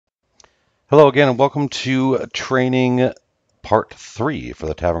Hello again, and welcome to training part 3 for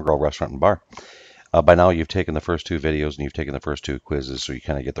the Tavern Grill Restaurant and Bar. By now, you've taken the first two videos and you've taken the first two quizzes, so you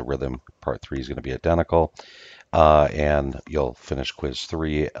kind of get the rhythm. Part 3 is going to be identical, and you'll finish quiz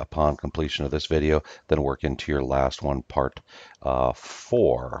 3 upon completion of this video, then work into your last one, part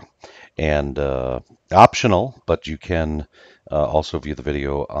 4. And optional, but you can also view the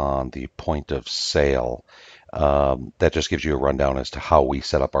video on the point of sale. That just gives you a rundown as to how we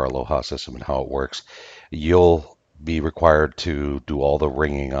set up our Aloha system and how it works. You'll be required to do all the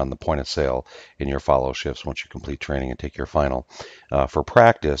ringing on the point of sale in your follow shifts once you complete training and take your final for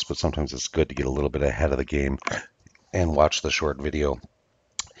practice, but sometimes it's good to get a little bit ahead of the game and watch the short video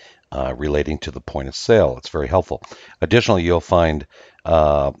relating to the point of sale. It's very helpful. Additionally, you'll find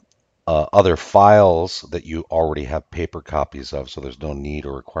other files that you already have paper copies of, so there's no need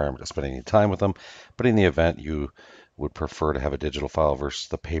or requirement to spend any time with them. But in the event you would prefer to have a digital file versus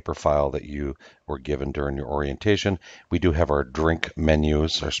the paper file that you were given during your orientation, we do have our drink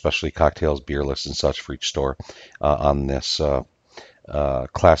menus, our specialty cocktails, beer lists, and such for each store on this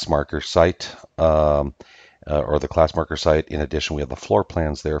class marker site. Or the class marker site. In addition, we have the floor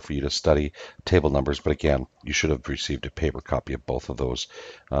plans there for you to study, table numbers. But again, you should have received a paper copy of both of those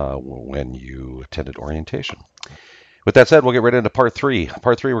when you attended orientation. With that said, we'll get right into part 3.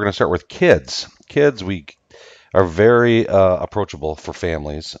 Part 3, we're going to start with kids. Kids, we are very approachable for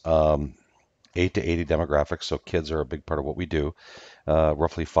families. 8 to 80 demographics, so kids are a big part of what we do.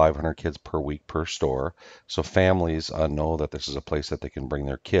 Roughly 500 kids per week per store. So families know that this is a place that they can bring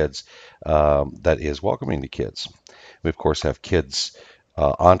their kids that is welcoming to kids. We, of course, have kids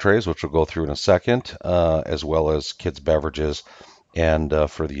entrees, which we'll go through in a second, as well as kids beverages. And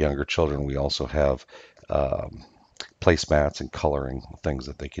for the younger children, we also have placemats and coloring things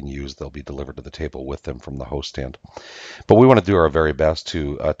that they can use. They'll be delivered to the table with them from the host stand. But we want to do our very best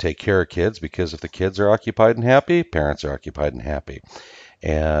to take care of kids, because if the kids are occupied and happy, parents are occupied and happy.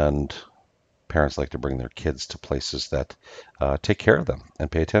 And parents like to bring their kids to places that take care of them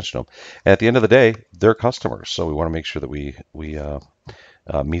and pay attention to them. And at the end of the day, they're customers, so we want to make sure that we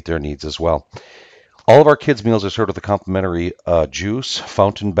meet their needs as well. All of our kids' meals are served with a complimentary juice,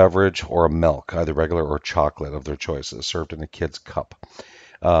 fountain beverage, or a milk, either regular or chocolate of their choice, served in a kid's cup.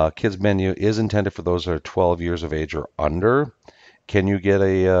 Kids menu is intended for those that are 12 years of age or under. Can you get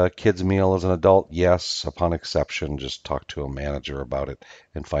a kid's meal as an adult? Yes, upon exception. Just talk to a manager about it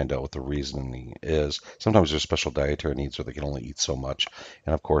and find out what the reasoning is. Sometimes there's special dietary needs where they can only eat so much,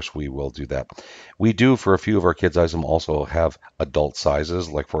 and of course we will do that. We do, for a few of our kids' items, also have adult sizes.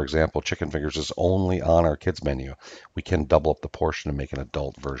 Like, for example, chicken fingers is only on our kids' menu. We can double up the portion and make an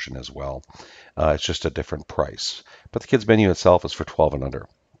adult version as well. It's just a different price. But the kids' menu itself is for 12 and under.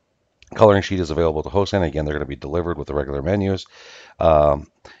 Coloring sheet is available to host, and again, they're going to be delivered with the regular menus.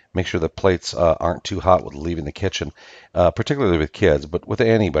 Make sure the plates aren't too hot with leaving the kitchen, particularly with kids, but with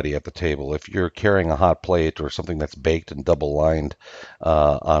anybody at the table. If you're carrying a hot plate or something that's baked and double lined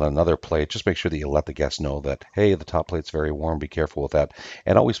on another plate, just make sure that you let the guests know that, hey, the top plate's very warm. Be careful with that,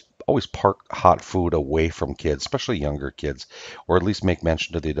 and always park hot food away from kids, especially younger kids, or at least make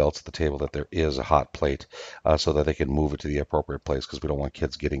mention to the adults at the table that there is a hot plate so that they can move it to the appropriate place, because we don't want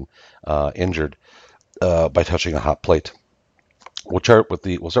kids getting injured by touching a hot plate. We'll start with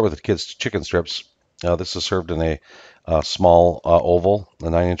the kids' chicken strips. This is served in a small oval, a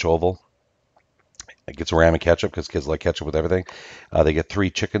 9-inch oval. It gets ram and ketchup because kids like ketchup with everything. They get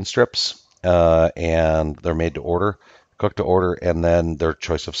 3 chicken strips, and they're made to order, cooked to order, and then their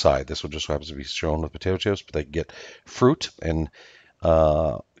choice of side. This one just happens to be shown with potato chips, but they get fruit, and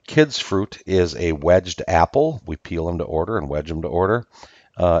kids' fruit is a wedged apple. We peel them to order and wedge them to order.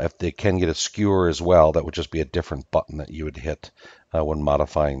 If they can get a skewer as well, that would just be a different button that you would hit when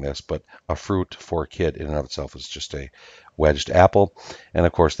modifying this. But a fruit for a kid in and of itself is just a wedged apple. And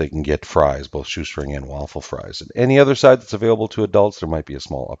of course, they can get fries, both shoestring and waffle fries. And any other side that's available to adults, there might be a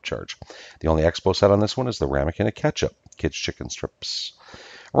small upcharge. The only expo set on this one is the ramekin of ketchup, kids' chicken strips.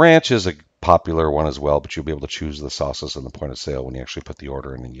 Ranch is a popular one as well, but you'll be able to choose the sauces in the point of sale when you actually put the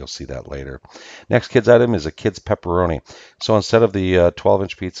order in, and you'll see that later. Next kids item is a kids pepperoni. So instead of the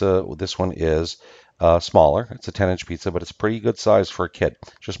 12-inch pizza, this one is smaller. It's a 10-inch pizza, but it's pretty good size for a kid.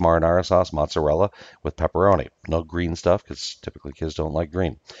 Just marinara sauce, mozzarella with pepperoni. No green stuff, because typically kids don't like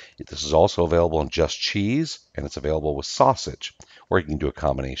green. This is also available in just cheese, and it's available with sausage, or you can do a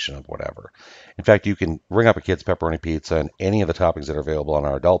combination of whatever. In fact, you can ring up a kid's pepperoni pizza, and any of the toppings that are available on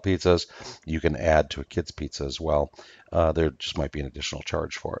our adult pizzas, you can add to a kid's pizza as well. There just might be an additional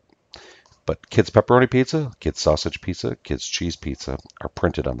charge for it. But kids pepperoni pizza, kids sausage pizza, kids cheese pizza are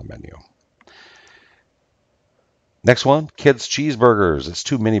printed on the menu. Next one, kids cheeseburgers. It's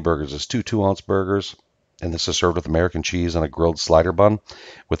two mini burgers. It's two 2-ounce burgers. And this is served with American cheese and a grilled slider bun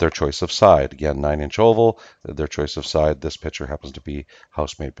with their choice of side. Again, 9-inch oval, their choice of side. This picture happens to be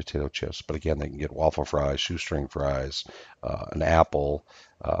house-made potato chips. But again, they can get waffle fries, shoestring fries, an apple,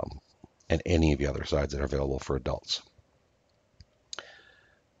 and any of the other sides that are available for adults.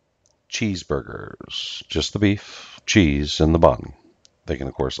 Cheeseburgers, just the beef, cheese, and the bun. They can,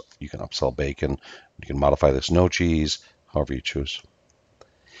 of course, you can upsell bacon. You can modify this no cheese, however you choose.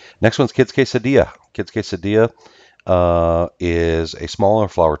 Next one's Kids Quesadilla. Kids Quesadilla is a smaller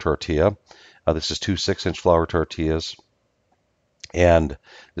flour tortilla. This is two 6-inch flour tortillas. And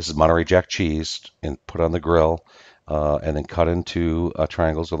this is Monterey Jack cheese and put on the grill and then cut into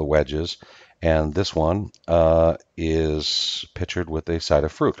triangles or the wedges. And this one is pictured with a side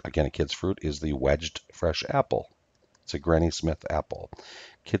of fruit. Again, a kid's fruit is the wedged fresh apple. It's a Granny Smith apple.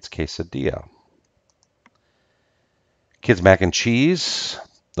 Kids Quesadilla. Kids Mac and Cheese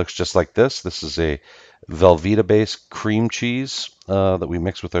looks just like this. This is a Velveeta-based cream cheese that we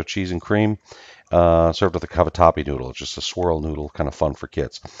mix with our cheese and cream, served with a cavatappi noodle. It's just a swirl noodle, kind of fun for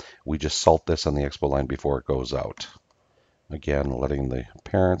kids. We just salt this on the expo line before it goes out. Again, letting the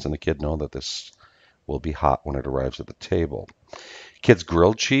parents and the kid know that this will be hot when it arrives at the table. Kids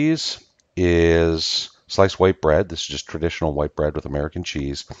Grilled Cheese is sliced white bread. This is just traditional white bread with American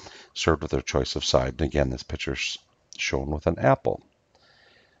cheese, served with their choice of side. And again, this picture's shown with an apple.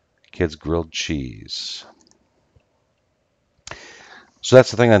 Kids Grilled Cheese. So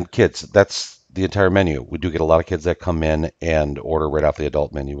that's the thing on kids. That's the entire menu. We do get a lot of kids that come in and order right off the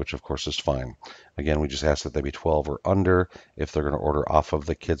adult menu, which of course is fine. Again, we just ask that they be 12 or under if they're going to order off of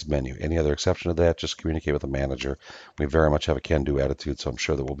the kids menu. Any other exception to that, just communicate with the manager. We very much have a can-do attitude, so I'm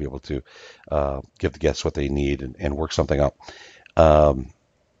sure that we'll be able to give the guests what they need and work something up.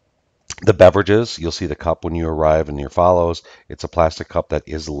 The beverages, you'll see the cup when you arrive in your follows. It's a plastic cup that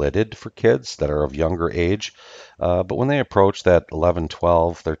is lidded for kids that are of younger age. But when they approach that 11,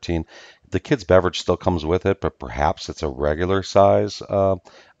 12, 13, the kids' beverage still comes with it, but perhaps it's a regular size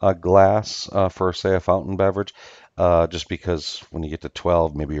glass for, say, a fountain beverage. Just because when you get to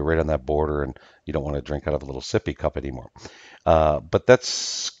 12, maybe you're right on that border and you don't want to drink out of a little sippy cup anymore. But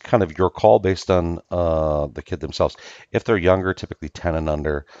that's kind of your call based on the kid themselves. If they're younger, typically 10 and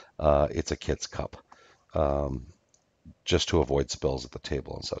under, it's a kid's cup, just to avoid spills at the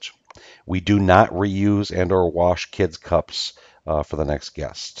table and such. We do not reuse and or wash kids' cups for the next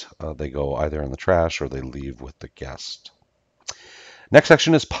guest. They go either in the trash or they leave with the guest. Next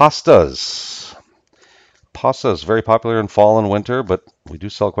section is pastas. Pasta is very popular in fall and winter, but we do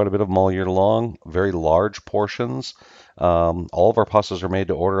sell quite a bit of them all year long. Very large portions. All of our pastas are made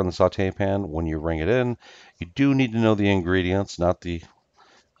to order in the saute pan. When you bring it in, you do need to know the ingredients, not the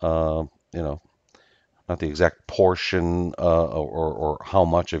not the exact portion or how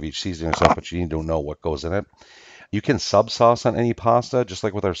much of each seasoning or stuff, but you need to know what goes in it. You can sub sauce on any pasta, just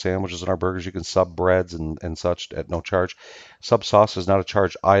like with our sandwiches and our burgers. You can sub breads and such at no charge. Sub sauce is not a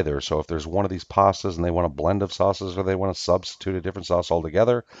charge either. So if there's one of these pastas and they want a blend of sauces or they want to substitute a different sauce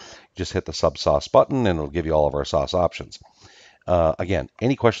altogether, just hit the sub sauce button and it'll give you all of our sauce options. Again,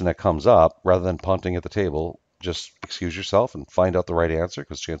 any question that comes up, rather than punting at the table, just excuse yourself and find out the right answer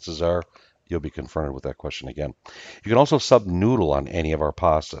because chances are you'll be confronted with that question again. You can also sub noodle on any of our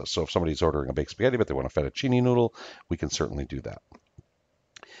pastas. So if somebody's ordering a baked spaghetti but they want a fettuccine noodle, we can certainly do that.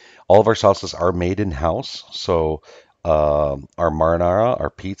 All of our sauces are made in-house. So our marinara, our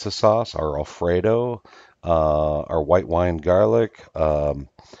pizza sauce, our Alfredo, our white wine garlic,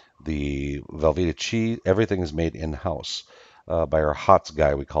 the Velveeta cheese, everything is made in-house by our HOTS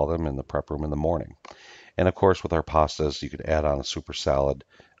guy, we call them, in the prep room in the morning. And of course, with our pastas, you could add on a super salad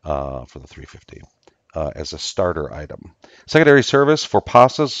for the 350 as a starter item. Secondary service for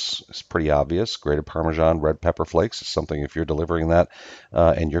pastas is pretty obvious. Grated Parmesan, red pepper flakes is something, if you're delivering that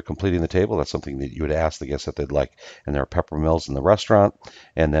and you're completing the table, that's something that you would ask the guests that they'd like. And there are pepper mills in the restaurant,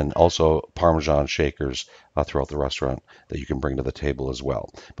 and then also Parmesan shakers throughout the restaurant that you can bring to the table as well.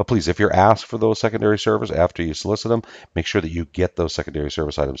 But please, if you're asked for those secondary service after you solicit them, make sure that you get those secondary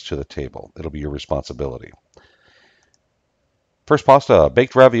service items to the table. It'll be your responsibility. First pasta,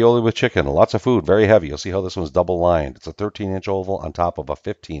 baked ravioli with chicken. Lots of food, very heavy. You'll see how this one's double lined. It's a 13-inch oval on top of a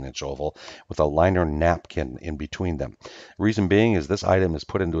 15-inch oval with a liner napkin in between them. Reason being is this item is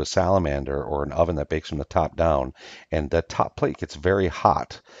put into a salamander or an oven that bakes from the top down, and the top plate gets very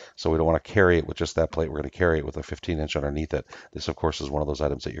hot. So we don't want to carry it with just that plate. We're going to carry it with a 15-inch underneath it. This, of course, is one of those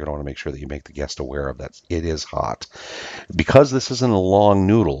items that you're going to want to make sure that you make the guest aware of, that it is hot. Because this isn't a long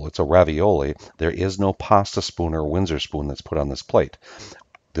noodle, it's a ravioli, there is no pasta spoon or Windsor spoon that's put on this plate.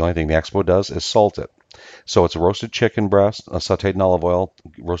 The only thing the Expo does is salt it. So it's a roasted chicken breast, sautéed in olive oil,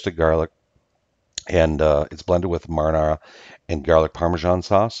 roasted garlic, and it's blended with marinara and garlic parmesan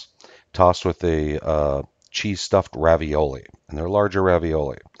sauce, tossed with a cheese stuffed ravioli, and they're larger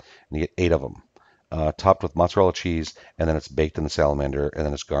ravioli, and you get 8 of them. Topped with mozzarella cheese, and then it's baked in the salamander, and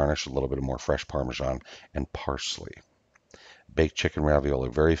then it's garnished with a little bit of more fresh parmesan and parsley. Baked chicken ravioli,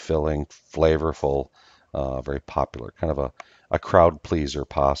 very filling, flavorful, very popular, kind of a crowd pleaser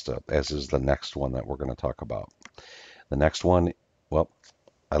pasta, as is the next one that we're going to talk about. The next one, well,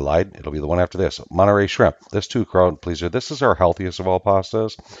 I lied. It'll be the one after this. Monterey shrimp. This too, crowd pleaser. This is our healthiest of all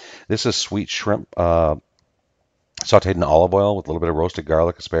pastas. This is sweet shrimp sauteed in olive oil with a little bit of roasted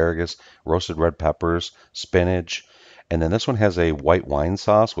garlic, asparagus, roasted red peppers, spinach. And then this one has a white wine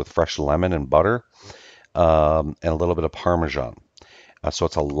sauce with fresh lemon and butter and a little bit of Parmesan. So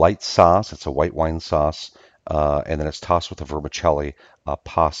it's a light sauce. It's a white wine sauce. And then it's tossed with a vermicelli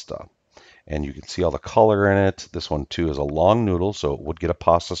pasta. And you can see all the color in it. This one too is a long noodle, so it would get a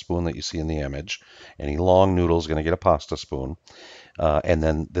pasta spoon that you see in the image. Any long noodle is going to get a pasta spoon. And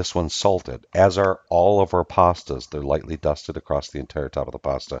then this one's salted, as are all of our pastas. They're lightly dusted across the entire top of the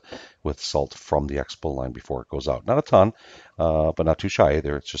pasta with salt from the expo line before it goes out. Not a ton, but not too shy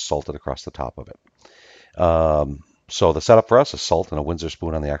either. It's just salted across the top of it. So the setup for us is salt and a Windsor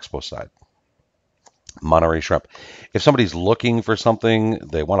spoon on the expo side. Monterey shrimp. If somebody's looking for something,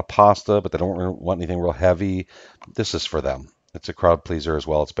 they want a pasta, but they don't want anything real heavy, this is for them. It's a crowd pleaser as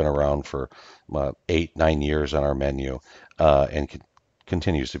well. It's been around for 8, 9 years on our menu and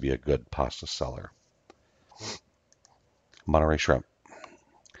continues to be a good pasta seller. Monterey shrimp.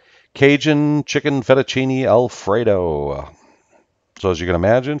 Cajun chicken fettuccine Alfredo. So as you can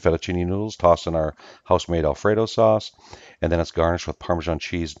imagine, fettuccine noodles tossed in our house-made Alfredo sauce, and then it's garnished with Parmesan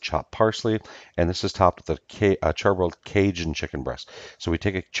cheese and chopped parsley, and this is topped with a charbroiled Cajun chicken breast. So we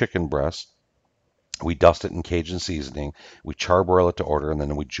take a chicken breast, we dust it in Cajun seasoning, we charbroil it to order, and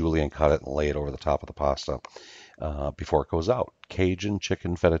then we julienne cut it and lay it over the top of the pasta before it goes out. Cajun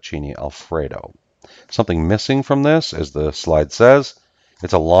chicken fettuccine Alfredo. Something missing from this, as the slide says,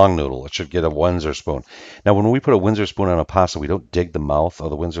 it's a long noodle. It should get a Windsor spoon. Now, when we put a Windsor spoon on a pasta, we don't dig the mouth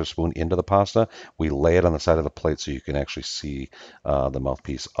of the Windsor spoon into the pasta. We lay it on the side of the plate so you can actually see the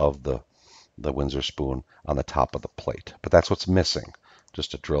mouthpiece of the Windsor spoon on the top of the plate. But that's what's missing,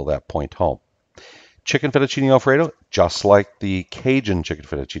 just to drill that point home. Chicken fettuccine Alfredo, just like the Cajun chicken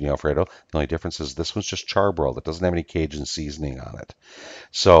fettuccine Alfredo. The only difference is this one's just charbroiled. It doesn't have any Cajun seasoning on it.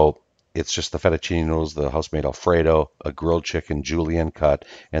 So it's just the fettuccine noodles, the house-made Alfredo, a grilled chicken, julienne cut,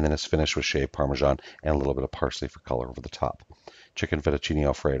 and then it's finished with shaved Parmesan and a little bit of parsley for color over the top. Chicken fettuccine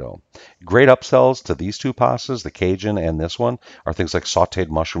Alfredo. Great upsells to these two pastas, the Cajun and this one, are things like sauteed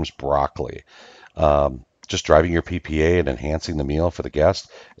mushrooms, broccoli. Just driving your PPA and enhancing the meal for the guest.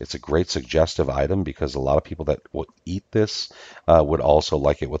 It's a great suggestive item because a lot of people that will eat this would also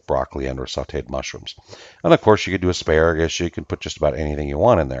like it with broccoli and or sauteed mushrooms. And of course, you could do asparagus. You can put just about anything you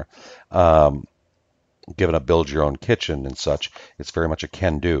want in there. Given a build your own kitchen and such, it's very much a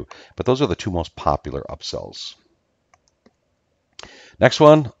can do. But those are the two most popular upsells. Next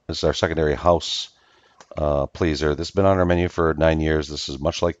one is our secondary house pleaser. This has been on our menu for 9 years. This is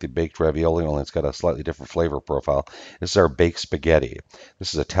much like the baked ravioli, only it's got a slightly different flavor profile. This is our baked spaghetti.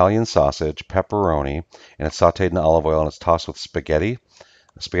 This is Italian sausage, pepperoni, and it's sauteed in olive oil and it's tossed with spaghetti,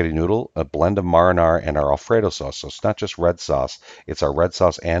 a spaghetti noodle, a blend of marinara, and our Alfredo sauce. So it's not just red sauce, it's our red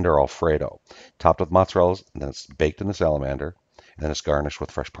sauce and our Alfredo. Topped with mozzarella, and then it's baked in the salamander. And then it's garnished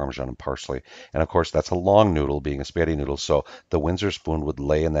with fresh Parmesan and parsley. And of course, that's a long noodle, being a spaghetti noodle. So the Windsor spoon would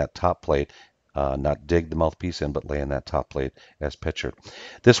lay in that top plate, not dig the mouthpiece in, but lay in that top plate as pictured.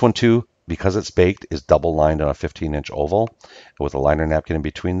 This one too, because it's baked, is double lined on a 15-inch oval with a liner napkin in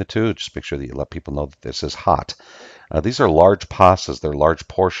between the two. Just make sure that you let people know that this is hot. These are large pastas. They're large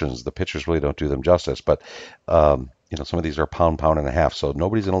portions. The pictures really don't do them justice, but some of these are pound and a half, so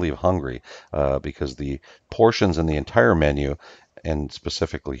nobody's going to leave hungry because the portions in the entire menu, and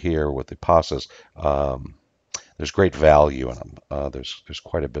specifically here with the pastas, there's great value in them. There's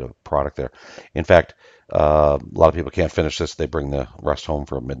quite a bit of product there. In fact, a lot of people can't finish this. They bring the rest home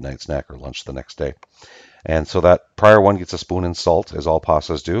for a midnight snack or lunch the next day. And so that prior one gets a spoon and salt, as all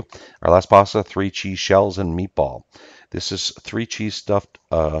pastas do. Our last pasta, 3 cheese shells and meatball. This is 3 cheese stuffed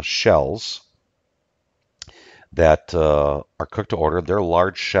shells that are cooked to order. They're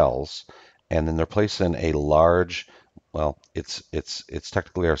large shells, and then they're placed in a large, well, it's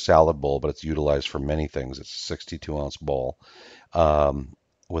technically our salad bowl, but it's utilized for many things. It's a 62-ounce bowl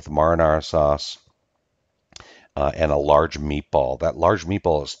with marinara sauce, and a large meatball. That large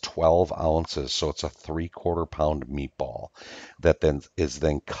meatball is 12 ounces, so it's a 3/4 pound meatball that then is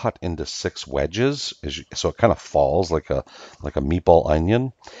then cut into 6 wedges, so it kind of falls like a meatball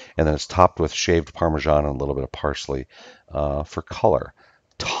onion, and then it's topped with shaved Parmesan and a little bit of parsley for color.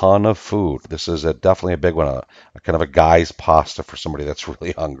 Ton of food. This is definitely a big one, a kind of a guy's pasta for somebody that's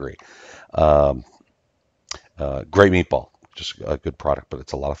really hungry. Um, Great meatball, just a good product, but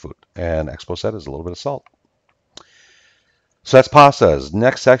it's a lot of food. And Expo said is a little bit of salt. So that's pastas.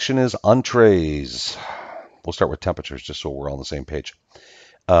 Next section is entrees. We'll start with temperatures just so we're all on the same page.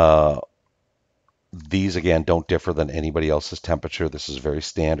 Uh, these again don't differ than anybody else's temperature. This is very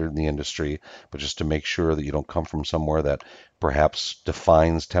standard in the industry, but just to make sure that you don't come from somewhere that perhaps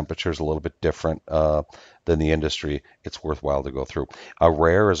defines temperatures a little bit different than the industry, it's worthwhile to go through. A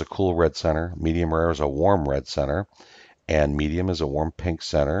rare is a cool red center, medium rare is a warm red center, and medium is a warm pink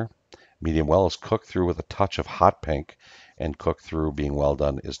center. Medium well is cooked through with a touch of hot pink, and cooked through being well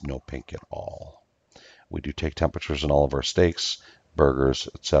done is no pink at all. We do take temperatures in all of our steaks, burgers,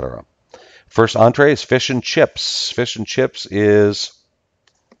 etc. First entree is fish and chips. Fish and chips is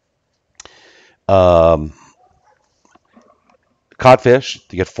um, codfish.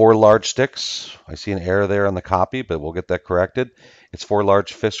 You get 4 large sticks. I see an error there on the copy, but we'll get that corrected. It's 4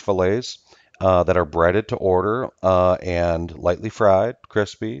 large fish fillets that are breaded to order and lightly fried,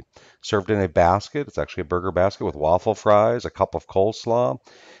 crispy, served in a basket. It's actually a burger basket with waffle fries, a cup of coleslaw.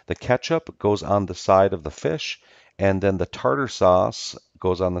 The ketchup goes on the side of the fish, and then the tartar sauce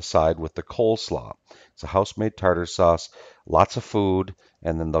goes on the side with the coleslaw. It's a house-made tartar sauce, lots of food,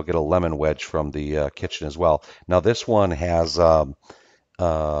 and then they'll get a lemon wedge from the kitchen as well. Now this one has um,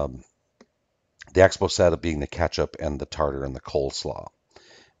 the expo setup being the ketchup and the tartar and the coleslaw.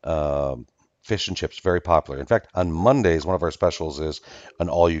 Um, Fish and chips, very popular. In fact, on Mondays, one of our specials is an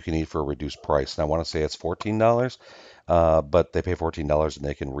all-you-can-eat for a reduced price. And I want to say it's $14, but they pay $14 and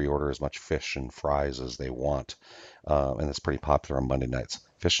they can reorder as much fish and fries as they want. And it's pretty popular on Monday nights.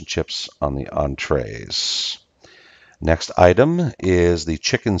 Fish and chips on the entrees. Next item is the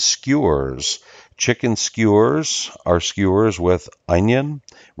chicken skewers. Chicken skewers are skewers with onion,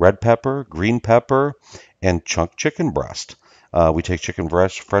 red pepper, green pepper, and chunk chicken breast. We take chicken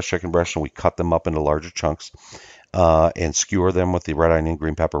breast, fresh chicken breast, and we cut them up into larger chunks and skewer them with the red onion,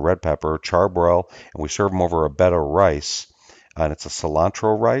 green pepper, red pepper, charbroil, and we serve them over a bed of rice. And it's a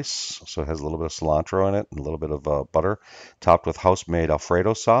cilantro rice, so it has a little bit of cilantro in it and a little bit of butter, topped with house-made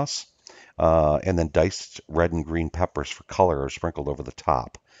Alfredo sauce and then diced red and green peppers for color are sprinkled over the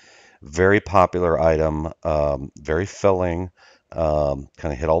top. Very popular item, very filling, kind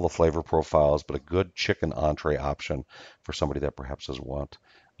of hit all the flavor profiles, but a good chicken entree option for somebody that perhaps doesn't want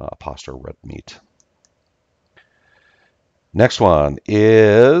pasta or red meat. Next one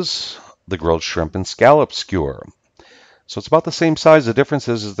is the grilled shrimp and scallop skewer. So it's about the same size. The difference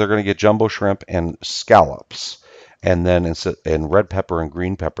is they're going to get jumbo shrimp and scallops. And then in red pepper and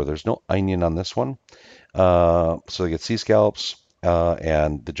green pepper, there's no onion on this one. So they get sea scallops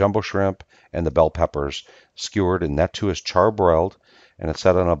and the jumbo shrimp and the bell peppers skewered, and that too is charbroiled, and it's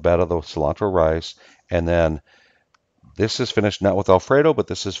set on a bed of the cilantro rice. And then this is finished not with Alfredo, but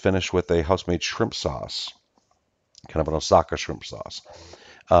this is finished with a house-made shrimp sauce, kind of an Osaka shrimp sauce.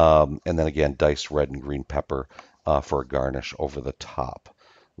 And then again, diced red and green pepper for a garnish over the top.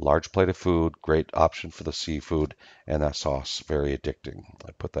 Large plate of food, great option for the seafood, and that sauce, very addicting.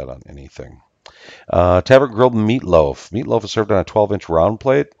 I put that on anything. Tavern grilled meatloaf. Meatloaf is served on a 12-inch round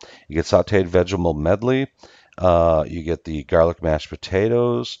plate. You get sauteed vegetable medley. You get the garlic mashed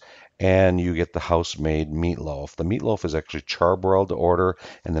potatoes, and you get the house-made meatloaf. The meatloaf is actually charbroiled to order,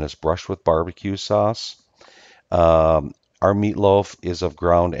 and then it's brushed with barbecue sauce. Our meatloaf is of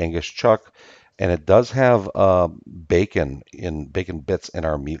ground Angus chuck, and it does have bacon bits in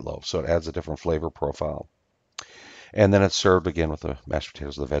our meatloaf, so it adds a different flavor profile. And then it's served again with the mashed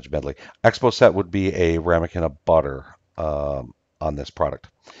potatoes, the veg medley. Expo set would be a ramekin of butter on this product.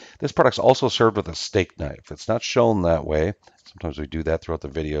 This product's also served with a steak knife. It's not shown that way. Sometimes we do that throughout the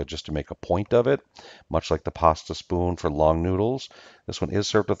video just to make a point of it, much like the pasta spoon for long noodles. This one is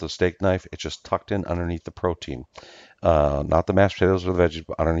served with a steak knife. It's just tucked in underneath the protein. Not the mashed potatoes or the veggies,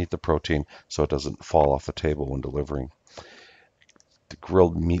 but underneath the protein so it doesn't fall off the table when delivering. The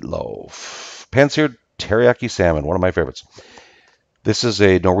grilled meatloaf. Pan-seared teriyaki salmon, one of my favorites. This is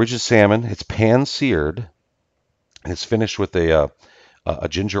a Norwegian salmon. It's pan-seared, and it's finished with a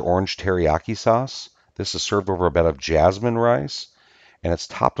ginger orange teriyaki sauce. This is served over a bed of jasmine rice, and it's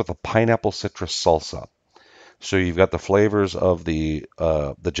topped with a pineapple citrus salsa. So you've got the flavors of the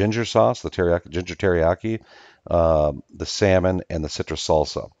ginger sauce, the teriyaki, ginger teriyaki, the salmon, and the citrus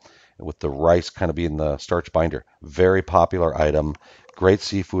salsa. with the rice kind of being the starch binder. Very popular item, great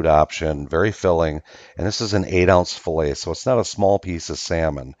seafood option, very filling. And this is an 8-ounce fillet, so it's not a small piece of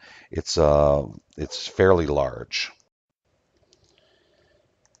salmon. It's fairly large.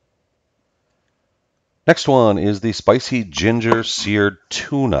 Next one is the spicy ginger seared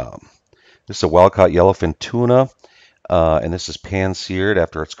tuna. This is a wild-caught yellowfin tuna, and this is pan-seared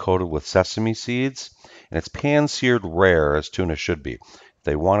after it's coated with sesame seeds. And it's pan-seared rare, as tuna should be. If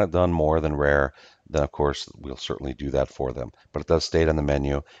they want it done more than rare, then of course we'll certainly do that for them. But it does state on the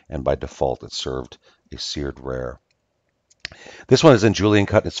menu, and by default it's served a seared rare. This one is in julienne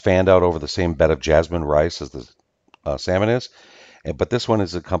cut, and it's fanned out over the same bed of jasmine rice as the salmon is. But this one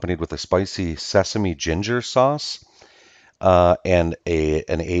is accompanied with a spicy sesame ginger sauce and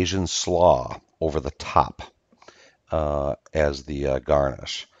an Asian slaw over the top as the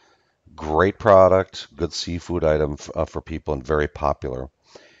garnish. Great product, good seafood item for people, and very popular.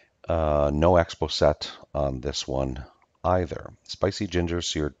 No expo set on this one either. Spicy ginger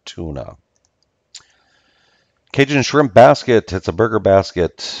seared tuna. Cajun shrimp basket. It's a burger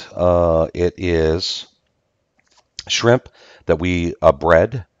basket. It is shrimp that we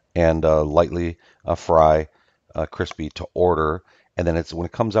bread and lightly fry crispy to order. And then when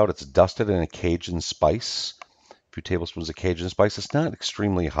it comes out, it's dusted in a Cajun spice. A few tablespoons of Cajun spice. It's not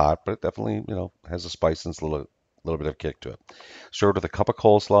extremely hot, but it definitely, has a spice and it's a little bit of kick to it. Served with a cup of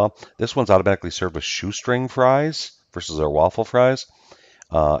coleslaw. This one's automatically served with shoestring fries versus our waffle fries.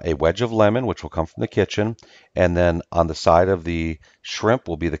 A wedge of lemon, which will come from the kitchen, and then on the side of the shrimp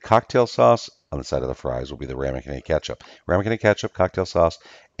will be the cocktail sauce. On the side of the fries will be the ramekin ketchup. Ramekin ketchup, cocktail sauce,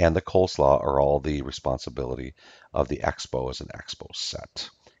 and the coleslaw are all the responsibility of the expo as an expo set.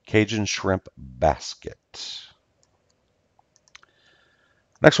 Cajun shrimp basket.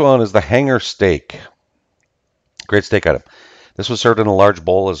 Next one is the hanger steak. Great steak item. This was served in a large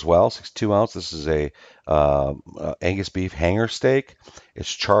bowl as well, 62 ounce. This is a Angus beef hanger steak.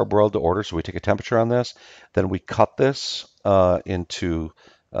 It's charbroiled to order, so we take a temperature on this. Then we cut this into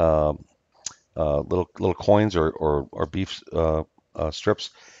little coins or beef strips,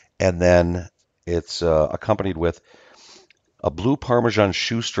 and then it's accompanied with a blue Parmesan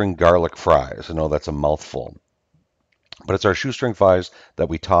shoestring garlic fries. I know that's a mouthful, but it's our shoestring fries that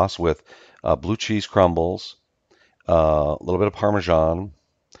we toss with blue cheese crumbles, a little bit of Parmesan,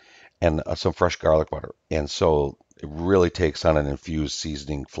 and some fresh garlic butter. And so it really takes on an infused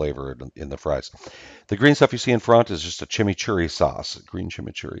seasoning flavor in the fries. The green stuff you see in front is just a chimichurri sauce, green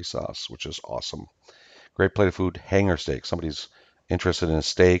chimichurri sauce, which is awesome. Great plate of food. Hanger steak. Somebody's interested in a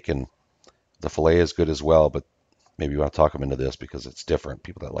steak, and the filet is good as well, but maybe you want to talk them into this because it's different.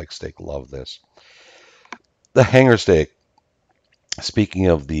 People that like steak love this. The hanger steak. Speaking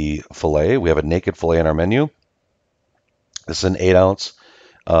of the filet, we have a naked filet on our menu. This is an 8-ounce,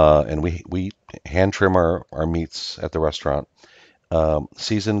 and we hand trim our meats at the restaurant.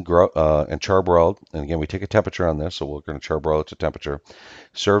 Seasoned and charbroiled, and again we take a temperature on this, so we're going to charbroil it to temperature.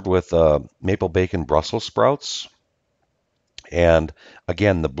 Served with maple bacon Brussels sprouts, and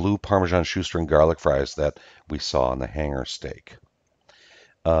again the blue Parmesan shoestring garlic fries that we saw on the hanger steak,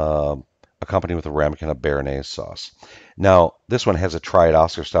 accompanied with a ramekin béarnaise sauce. Now this one has a try it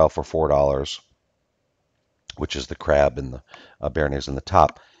Oscar style for $4, which is the crab and the béarnaise in the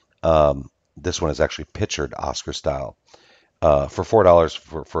top. This one is actually pitchered Oscar style. For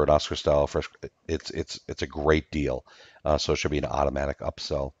 $4 for an Oscar style fresh, it's a great deal. So it should be an automatic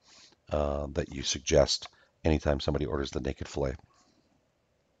upsell that you suggest anytime somebody orders the naked filet.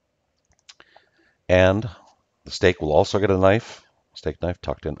 And the steak will also get a steak knife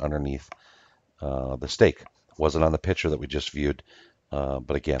tucked in underneath the steak. Wasn't on the picture that we just viewed,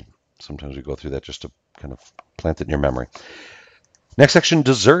 but again, sometimes we go through that just to kind of plant it in your memory. Next section,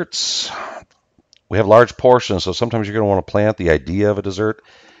 desserts. We have large portions, so sometimes you're going to want to plant the idea of a dessert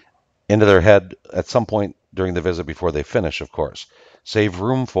into their head at some point during the visit before they finish, of course. Save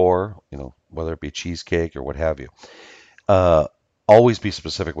room for, whether it be cheesecake or what have you. Always be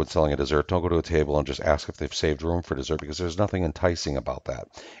specific when selling a dessert. Don't go to a table and just ask if they've saved room for dessert, because there's nothing enticing about that.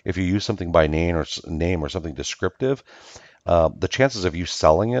 If you use something by name or something descriptive, the chances of you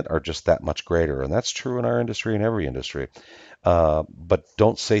selling it are just that much greater. And that's true in our industry and every industry. But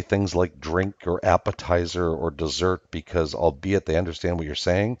don't say things like drink or appetizer or dessert, because albeit they understand what you're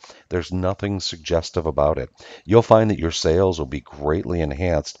saying, there's nothing suggestive about it. You'll find that your sales will be greatly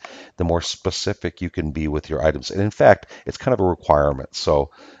enhanced the more specific you can be with your items. And in fact, it's kind of a requirement. So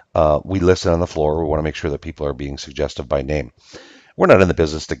we listen on the floor. We want to make sure that people are being suggestive by name. We're not in the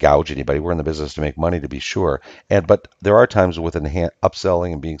business to gouge anybody. We're in the business to make money, to be sure. But there are times with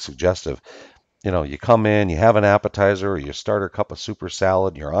upselling and being suggestive, You come in, you have an appetizer or you start a cup of super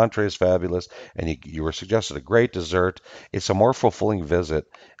salad, your entree is fabulous, and you were suggested a great dessert. It's a more fulfilling visit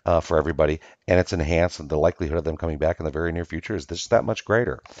for everybody, and it's enhanced, and the likelihood of them coming back in the very near future is just that much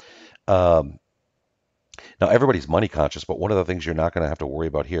greater. Um, Now, everybody's money conscious, but one of the things you're not going to have to worry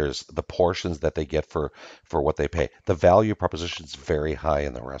about here is the portions that they get for what they pay. The value proposition is very high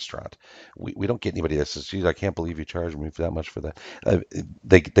in the restaurant. We don't get anybody that says, "Geez, I can't believe you charged me that much for that."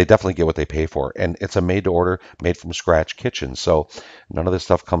 They definitely get what they pay for, and it's a made to order, made from scratch kitchen. So none of this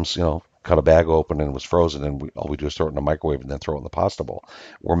stuff comes, cut a bag open and was frozen, and all we do is throw it in the microwave and then throw it in the pasta bowl.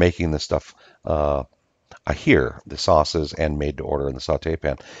 We're making this stuff here, the sauces, and made to order in the saute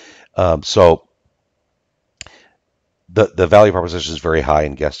pan. So the value proposition is very high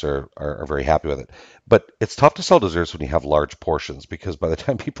and guests are very happy with it. But it's tough to sell desserts when you have large portions because by the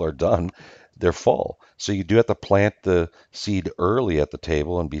time people are done, they're full. So you do have to plant the seed early at the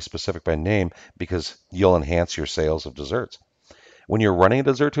table and be specific by name because you'll enhance your sales of desserts. When you're running a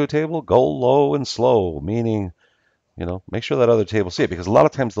dessert to a table, go low and slow, meaning, make sure that other table see it because a lot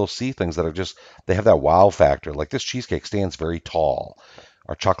of times they'll see things that are just, they have that wow factor. Like this cheesecake stands very tall,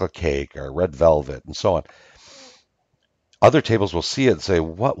 or chocolate cake, or red velvet, and so on. Other tables will see it and say,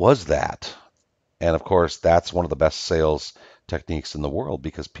 "What was that?" And of course, that's one of the best sales techniques in the world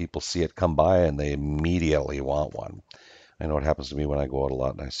because people see it come by and they immediately want one. I know what happens to me when I go out a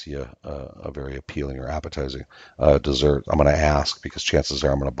lot and I see a very appealing or appetizing dessert. I'm going to ask because chances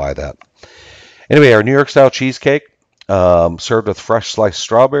are I'm going to buy that. Anyway, our New York style cheesecake served with fresh sliced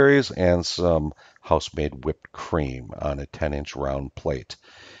strawberries and some house-made whipped cream on a 10-inch round plate.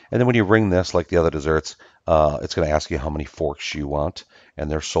 And then when you ring this, like the other desserts, it's going to ask you how many forks you want, and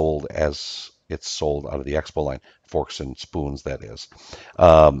they're sold as it's sold out of the expo line, forks and spoons, that is.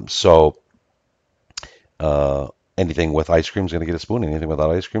 So uh, anything with ice cream is going to get a spoon, anything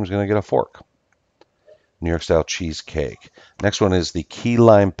without ice cream is going to get a fork. New York style cheesecake. Next one is the key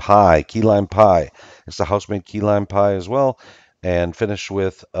lime pie. Key lime pie. It's the house-made key lime pie as well, and finished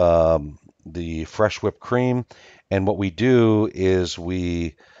with the fresh whipped cream. And what we do is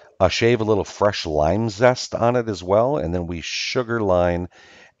we shave a little fresh lime zest on it as well, and then we sugar line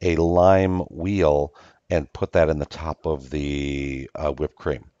a lime wheel and put that in the top of the whipped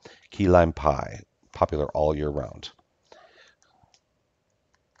cream. Key lime pie, popular all year round.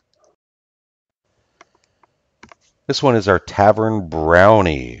 This one is our Tavern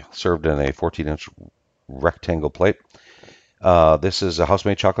brownie, served in a 14-inch rectangle plate. This is a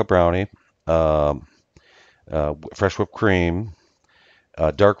house-made chocolate brownie, um, fresh whipped cream,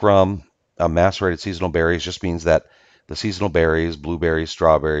 dark rum, macerated seasonal berries. Just means that the seasonal berries, blueberries,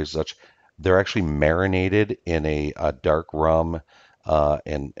 strawberries, such, they're actually marinated in a dark rum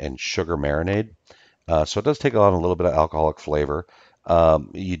and sugar marinade. So it does take on a little bit of alcoholic flavor.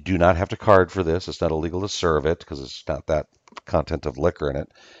 You do not have to card for this. It's not illegal to serve it because it's not that content of liquor in it,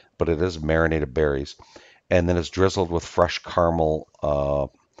 but it is marinated berries. And then it's drizzled with fresh caramel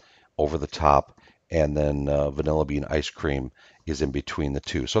over the top, and then vanilla bean ice cream is in between the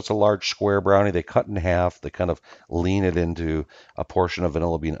two. So it's a large square brownie. They cut in half. They kind of lean it into a portion of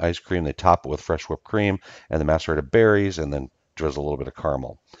vanilla bean ice cream. They top it with fresh whipped cream and the macerated berries, and then drizzle a little bit of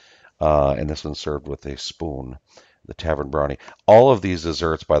caramel. And this one's served with a spoon, the Tavern brownie. All of these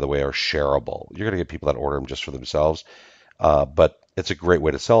desserts, by the way, are shareable. You're going to get people that order them just for themselves, but it's a great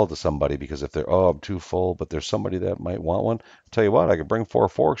way to sell it to somebody because if they're, oh, I'm too full, but there's somebody that might want one, I'll tell you what, I can bring 4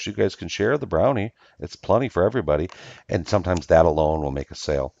 forks. You guys can share the brownie. It's plenty for everybody. And sometimes that alone will make a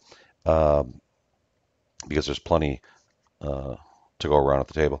sale um, because there's plenty uh, to go around at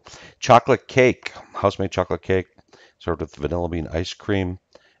the table. Chocolate cake, house-made chocolate cake, served with vanilla bean ice cream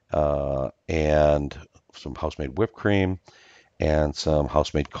and some house-made whipped cream and some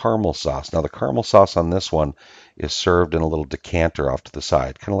house-made caramel sauce. Now the caramel sauce on this one is served in a little decanter off to the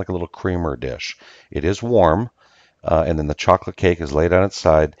side, kind of like a little creamer dish. It is warm, and then the chocolate cake is laid on its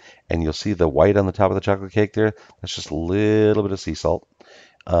side, and you'll see the white on the top of the chocolate cake there. That's just a little bit of sea salt.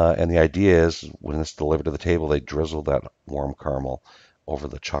 And the idea is when it's delivered to the table, they drizzle that warm caramel over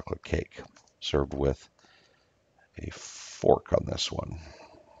the chocolate cake, served with a fork on this one.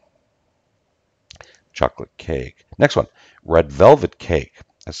 Chocolate cake. Next one, red velvet cake.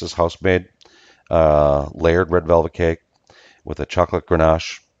 This is house-made layered red velvet cake with a chocolate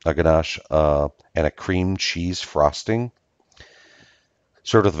ganache, and a cream cheese frosting.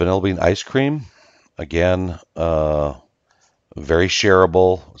 Served with vanilla bean ice cream. Again, very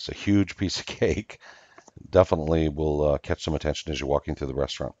shareable. It's a huge piece of cake. Definitely will catch some attention as you're walking through the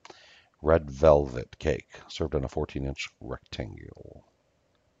restaurant. Red velvet cake, served on a 14-inch rectangle.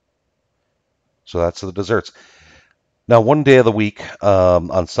 So that's the desserts. Now, one day of the week,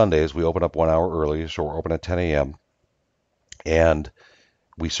 on Sundays, we open up 1 hour early, so we're open at 10 a.m. and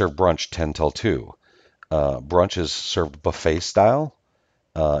we serve brunch 10 till 2. Brunch is served buffet style,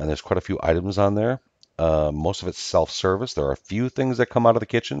 and there's quite a few items on there. Most of it's self-service. There are a few things that come out of the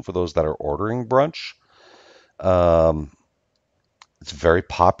kitchen for those that are ordering brunch. Um, it's very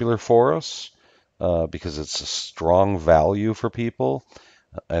popular for us because it's a strong value for people,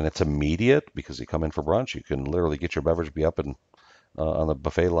 and it's immediate because you come in for brunch. You can literally get your beverage, be up and on the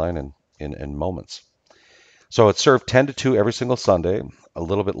buffet line in moments. So it's served 10 to 2 every single Sunday, a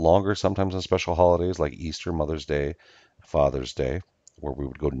little bit longer sometimes on special holidays like Easter, Mother's Day, Father's Day, where we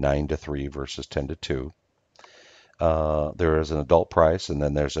would go 9 to 3 versus 10 to 2. There is an adult price, and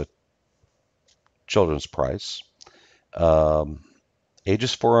then there's a children's price. Um,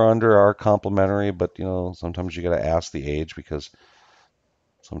 Ages 4 or under are complimentary, but sometimes you got to ask the age because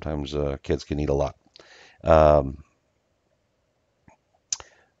sometimes kids can eat a lot. Um,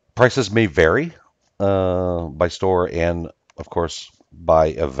 Prices may vary by store and, of course, by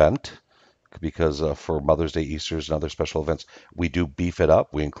event because for Mother's Day, Easter's, and other special events, we do beef it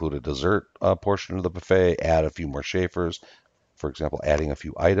up. We include a dessert portion of the buffet, add a few more Schaefers, for example, adding a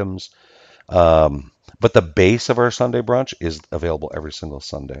few items. Um, but the base of our Sunday brunch is available every single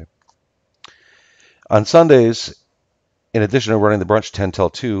Sunday. On Sundays, in addition to running the brunch 10 till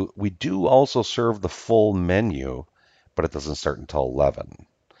 2, we do also serve the full menu, but it doesn't start until 11.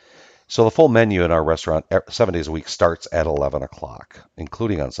 So the full menu in our restaurant 7 days a week starts at 11 o'clock,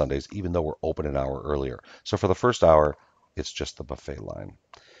 including on Sundays, even though we're open an hour earlier. So for the first hour, it's just the buffet line.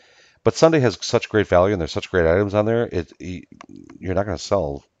 But Sunday has such great value and there's such great items on there. You're not going to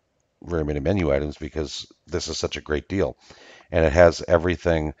sell very many menu items because this is such a great deal. And it has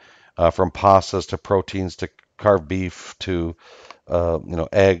everything from pastas to proteins to carved beef to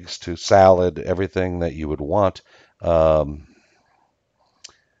eggs to salad, everything that you would want. Um,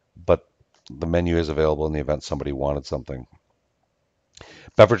 but the menu is available in the event somebody wanted something.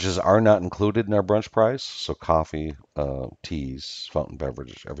 Beverages are not included in our brunch price, so coffee, teas, fountain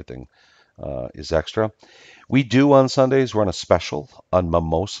beverage, everything is extra. We do on Sundays run a special on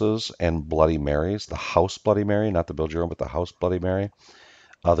mimosas and Bloody Marys, the house Bloody Mary, not the build your own, but the house Bloody Mary.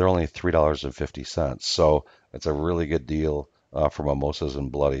 They're only $3.50, so it's a really good deal for mimosas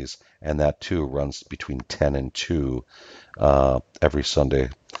and bloodies, and that too runs between 10 and 2 every Sunday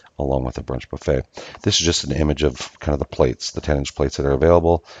along with the brunch buffet. This is just an image of kind of the plates, the 10-inch plates that are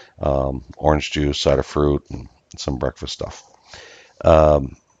available, orange juice, cider fruit, and some breakfast stuff.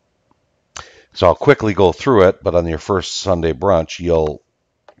 Um, so I'll quickly go through it, but on your first Sunday brunch, you'll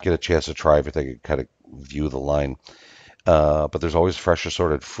get a chance to try everything and kind of view the line. But there's always fresh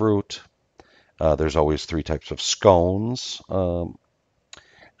assorted fruit. There's always 3 types of scones on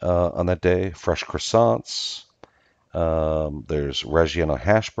that day, fresh croissants. There's Reggiano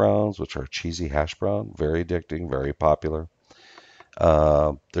hash browns, which are cheesy hash brown, very addicting, very popular.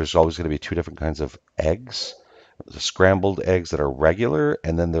 There's always going to be 2 different kinds of eggs. The scrambled eggs that are regular,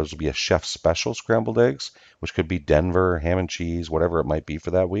 and then there's will be a chef special scrambled eggs, which could be Denver, ham and cheese, whatever it might be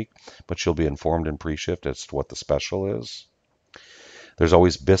for that week. But you'll be informed in pre-shift as to what the special is. There's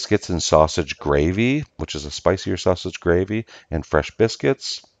always biscuits and sausage gravy, which is a spicier sausage gravy, and fresh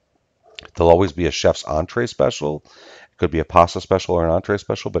biscuits. There'll always be a chef's entree special. It could be a pasta special or an entree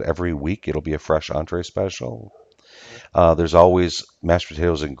special, but every week it'll be a fresh entree special. There's always mashed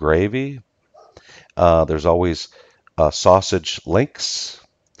potatoes and gravy. There's always sausage links,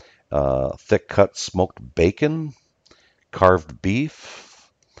 thick cut smoked bacon, carved beef,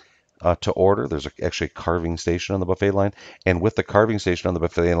 to order. There's actually a carving station on the buffet line. And with the carving station on the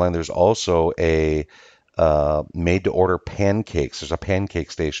buffet line, there's also a made to order pancakes. There's a pancake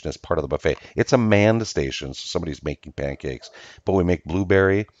station as part of the buffet. It's a manned station, so somebody's making pancakes. But we make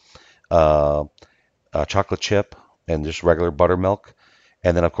blueberry, uh, chocolate chip, and just regular buttermilk.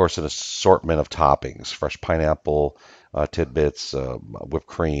 And then, of course, an assortment of toppings, fresh pineapple, tidbits, whipped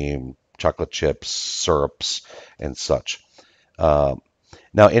cream, chocolate chips, syrups, and such. Uh,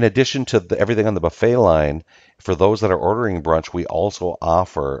 Now, in addition to everything on the buffet line, for those that are ordering brunch, we also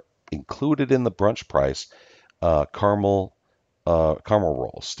offer, included in the brunch price, caramel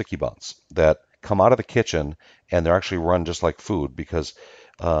rolls, sticky buns that come out of the kitchen, and they're actually run just like food because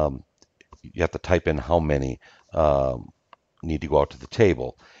um, you have to type in how many need to go out to the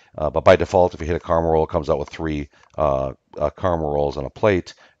table. But by default, if you hit a caramel roll, it comes out with 3 caramel rolls on a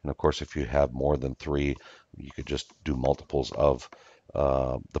plate. And of course, if you have more than 3, you could just do multiples of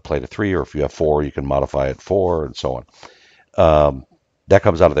the plate of 3, or if you have 4, you can modify it 4, and so on. That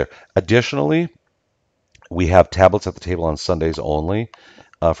comes out of there. Additionally, we have tablets at the table on Sundays only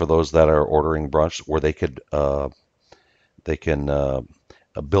for those that are ordering brunch, where they could They can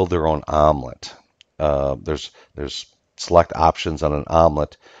build their own omelet. There's select options on an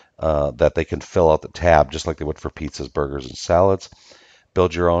omelet that they can fill out the tab just like they would for pizzas, burgers, and salads.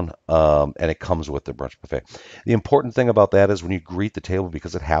 Build your own, and it comes with the brunch buffet. The important thing about that is when you greet the table,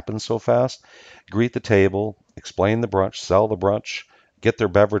 because it happens so fast, greet the table, explain the brunch, sell the brunch, get their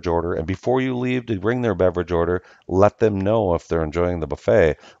beverage order, and before you leave to bring their beverage order, let them know if they're enjoying the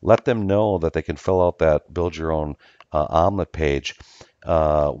buffet. Let them know that they can fill out that build your own omelet page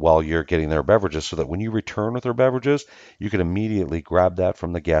while you're getting their beverages, so that when you return with their beverages, you can immediately grab that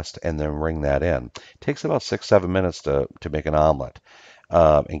from the guest and then ring that in. It takes about 6, 7 minutes to make an omelet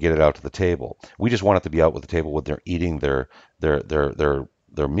and get it out to the table. We just want it to be out with the table when they're eating their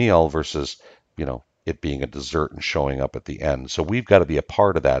meal versus, it being a dessert and showing up at the end. So we've got to be a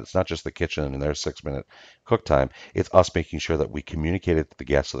part of that. It's not just the kitchen and their 6 minute cook time. It's us making sure that we communicate it to the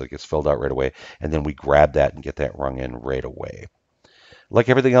guests so that it gets filled out right away, and then we grab that and get that rung in right away. Like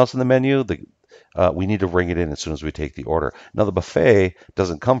everything else in the menu, we need to ring it in as soon as we take the order. Now the buffet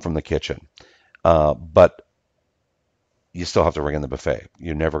doesn't come from the kitchen, but you still have to ring in the buffet.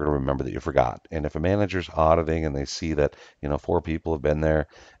 You're never going to remember that you forgot. And if a manager's auditing and they see that, 4 people have been there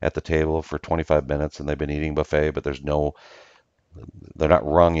at the table for 25 minutes and they've been eating buffet, but they're not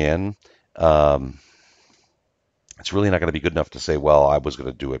rung in, um, it's really not going to be good enough to say, well, I was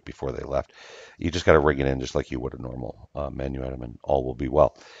going to do it before they left. You just got to ring it in just like you would a normal menu item, and all will be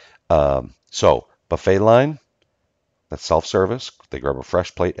well. So buffet line, that's self-service. They grab a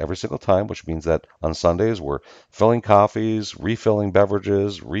fresh plate every single time, which means that on Sundays we're filling coffees, refilling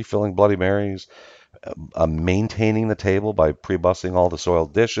beverages, refilling Bloody Marys, maintaining the table by pre-bussing all the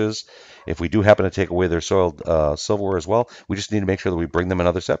soiled dishes. If we do happen to take away their soiled silverware as well, we just need to make sure that we bring them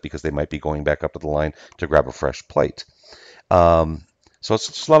another set because they might be going back up to the line to grab a fresh plate. Um, so it's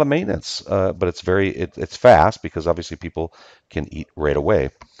just a lot of maintenance, but it's fast because obviously people can eat right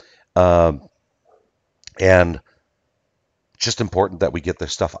away. Um, and just important that we get their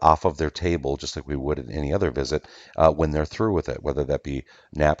stuff off of their table, just like we would at any other visit, when they're through with it, whether that be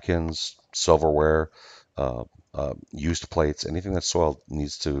napkins, silverware, used plates, anything that's soiled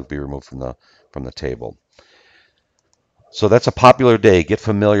needs to be removed from the table. So that's a popular day. Get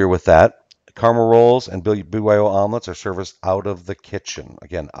familiar with that. Caramel rolls and BYO omelets are serviced out of the kitchen.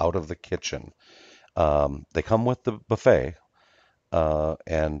 Again, out of the kitchen. They come with the buffet,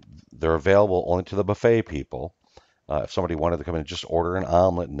 and they're available only to the buffet people. If somebody wanted to come in and just order an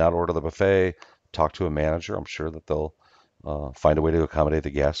omelet and not order the buffet, talk to a manager. I'm sure that they'll find a way to accommodate the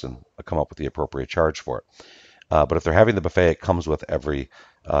guests and come up with the appropriate charge for it. But if they're having the buffet, it comes with every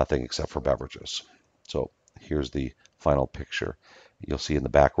thing except for beverages. So here's the final picture. You'll see in the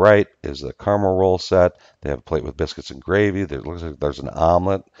back right is a caramel roll set. They have a plate with biscuits and gravy. There looks like there's an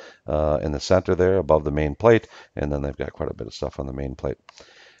omelet in the center there above the main plate, and then they've got quite a bit of stuff on the main plate.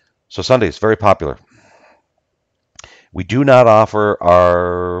 So Sundays, very popular. We do not offer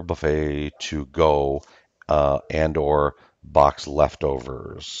our buffet to go and or box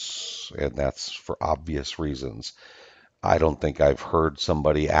leftovers, and that's for obvious reasons. I don't think I've heard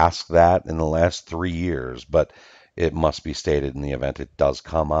somebody ask that in the last 3 years, but it must be stated in the event it does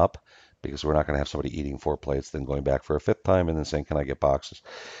come up, because we're not going to have somebody eating 4 plates, then going back for a fifth time and then saying, "Can I get boxes?"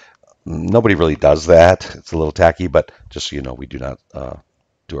 Nobody really does that. It's a little tacky, but just so you know, we do not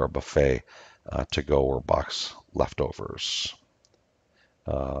do our buffet to go or box leftovers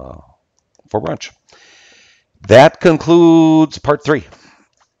uh, for brunch. That concludes part 3.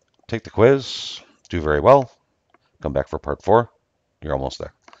 Take the quiz, do very well, come back for part 4. You're almost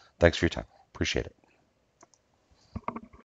there. Thanks for your time. Appreciate it.